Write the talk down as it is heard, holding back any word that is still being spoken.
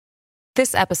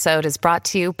This episode is brought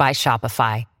to you by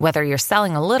Shopify. Whether you're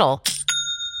selling a little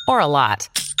or a lot,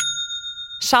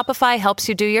 Shopify helps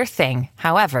you do your thing,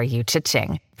 however you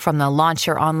cha-ching. From the launch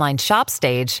your online shop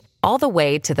stage, all the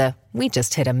way to the we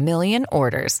just hit 1 million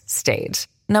orders stage.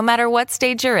 No matter what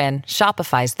stage you're in,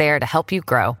 Shopify's there to help you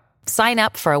grow. Sign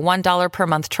up for a $1 per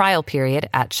month trial period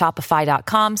at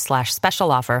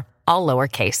shopify.com/special offer, all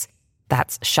lowercase.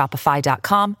 That's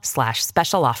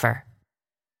shopify.com/special offer.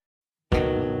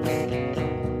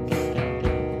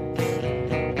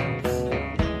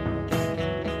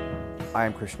 I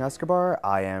am Christian Escobar.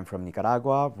 I am from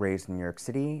Nicaragua, raised in New York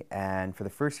City, and for the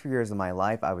first few years of my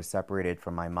life, I was separated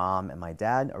from my mom and my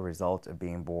dad, a result of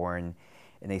being born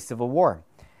in a civil war.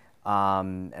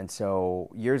 And so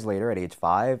years later, at age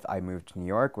 5, I moved to New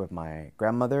York with my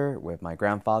grandmother, with my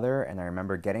grandfather, and I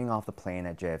remember getting off the plane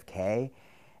at JFK,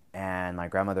 and my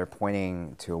grandmother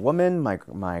pointing to a woman,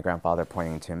 my grandfather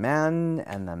pointing to a man,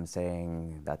 and them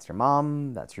saying, "That's your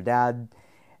mom, that's your dad,"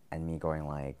 and me going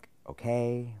like,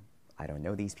 "Okay, I don't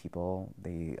know these people.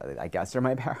 I guess they're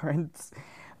my parents."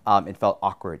 It felt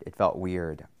awkward. It felt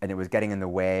weird. And it was getting in the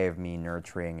way of me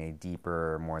nurturing a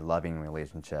deeper, more loving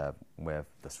relationship with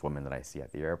this woman that I see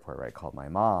at the airport, right, called my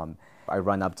mom. I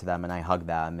run up to them and I hug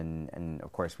them. And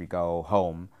of course, we go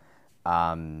home.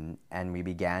 And we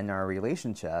began our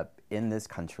relationship in this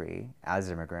country as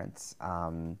immigrants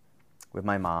with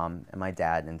my mom and my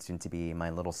dad and soon to be my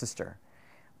little sister.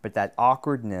 But that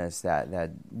awkwardness,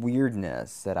 that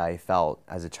weirdness that I felt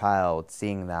as a child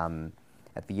seeing them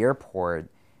at the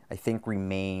airport, I think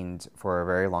remained for a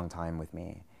very long time with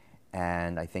me.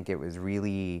 And I think it was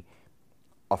really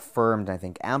affirmed, I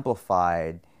think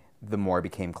amplified, the more it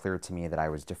became clear to me that I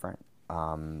was different,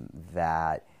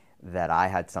 that I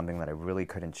had something that I really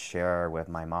couldn't share with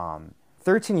my mom.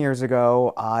 13 years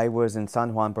ago, I was in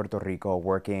San Juan, Puerto Rico,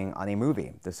 working on a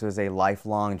movie. This was a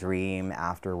lifelong dream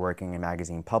after working in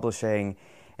magazine publishing.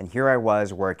 And here I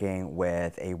was working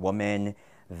with a woman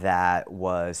that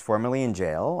was formerly in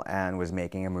jail and was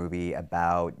making a movie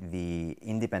about the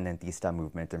independentista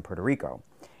movement in Puerto Rico.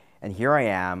 And here I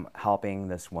am helping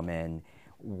this woman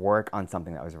work on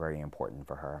something that was very important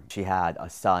for her. She had a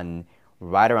son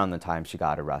right around the time she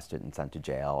got arrested and sent to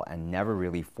jail and never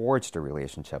really forged a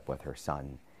relationship with her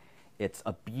son. It's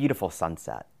a beautiful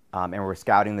sunset, and we're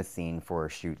scouting the scene for a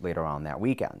shoot later on that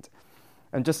weekend.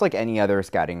 And just like any other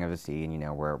scouting of a scene,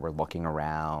 we're looking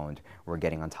around, we're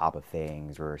getting on top of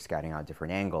things, we're scouting out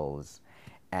different angles.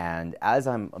 And as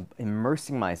I'm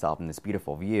immersing myself in this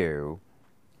beautiful view,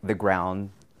 the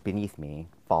ground beneath me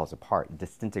falls apart,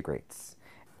 disintegrates.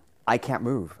 I can't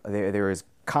move. There is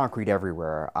concrete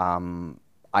everywhere.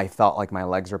 I felt like my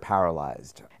legs were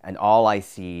paralyzed. And all I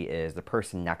see is the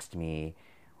person next to me,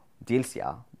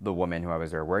 Dilcia, the woman who I was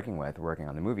there working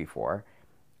on the movie for,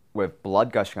 with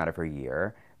blood gushing out of her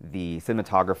ear, the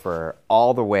cinematographer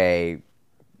all the way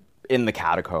in the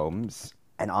catacombs.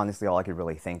 And honestly, all I could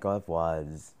really think of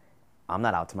was, I'm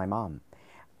not out to my mom.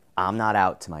 I'm not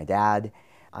out to my dad.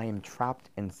 I am trapped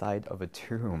inside of a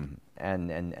tomb.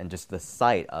 And just the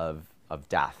sight of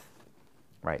death,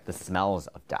 right? The smells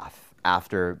of death.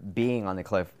 After being on the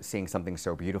cliff, seeing something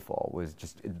so beautiful was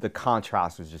just, the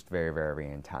contrast was just very, very,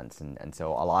 very intense. And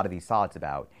so a lot of these thoughts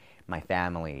about my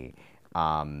family,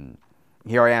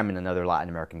 here I am in another Latin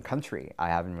American country. I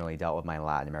haven't really dealt with my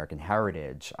Latin American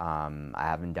heritage. I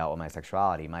haven't dealt with my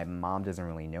sexuality. My mom doesn't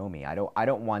really know me. I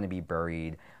don't want to be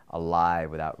buried alive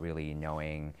without really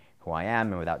knowing who I am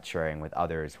and without sharing with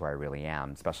others who I really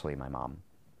am, especially my mom.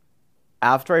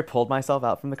 After I pulled myself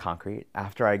out from the concrete,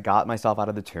 after I got myself out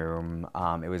of the tomb,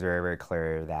 it was very, very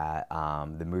clear that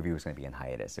the movie was going to be in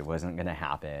hiatus. It wasn't going to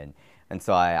happen. And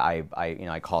so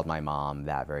I called my mom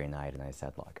that very night and I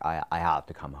said, look, I have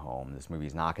to come home. This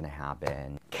movie's not going to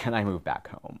happen. Can I move back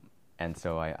home? And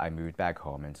so I moved back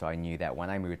home. And so I knew that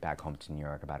when I moved back home to New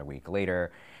York about a week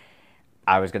later,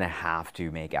 I was going to have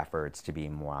to make efforts to be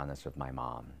more honest with my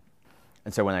mom.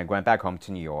 And so when I went back home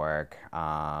to New York,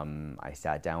 I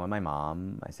sat down with my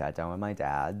mom, I sat down with my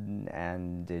dad,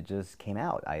 and it just came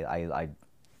out. I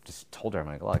just told her, I'm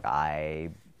like, look, I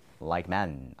like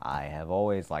men. I have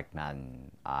always liked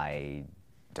men. I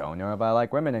don't know if I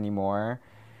like women anymore.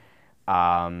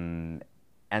 And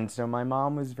so my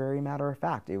mom was very matter of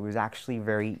fact. It was actually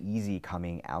very easy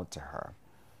coming out to her.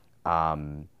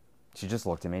 She just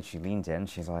looked at me, she leaned in,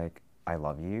 she's like, I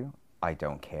love you, I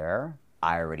don't care.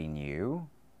 I already knew.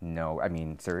 No, I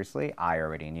mean, seriously, I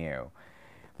already knew.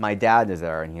 My dad is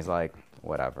there, and he's like,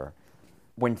 whatever.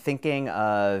 When thinking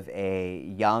of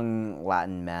a young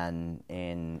Latin man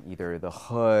in either the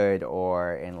hood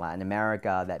or in Latin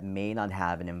America that may not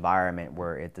have an environment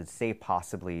where it is safe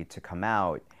possibly to come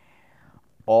out,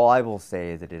 All I will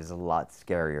say is it is a lot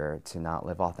scarier to not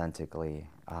live authentically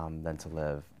than to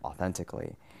live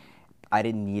authentically. I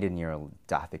didn't need a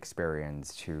near-death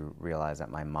experience to realize that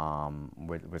my mom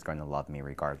was going to love me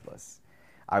regardless.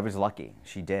 I was lucky,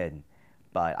 she did,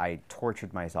 but I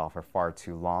tortured myself for far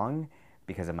too long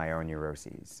because of my own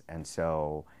neuroses. And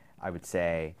so I would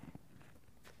say,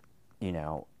 you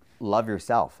know, love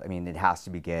yourself. I mean, it has to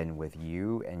begin with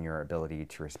you and your ability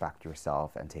to respect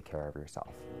yourself and take care of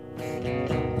yourself.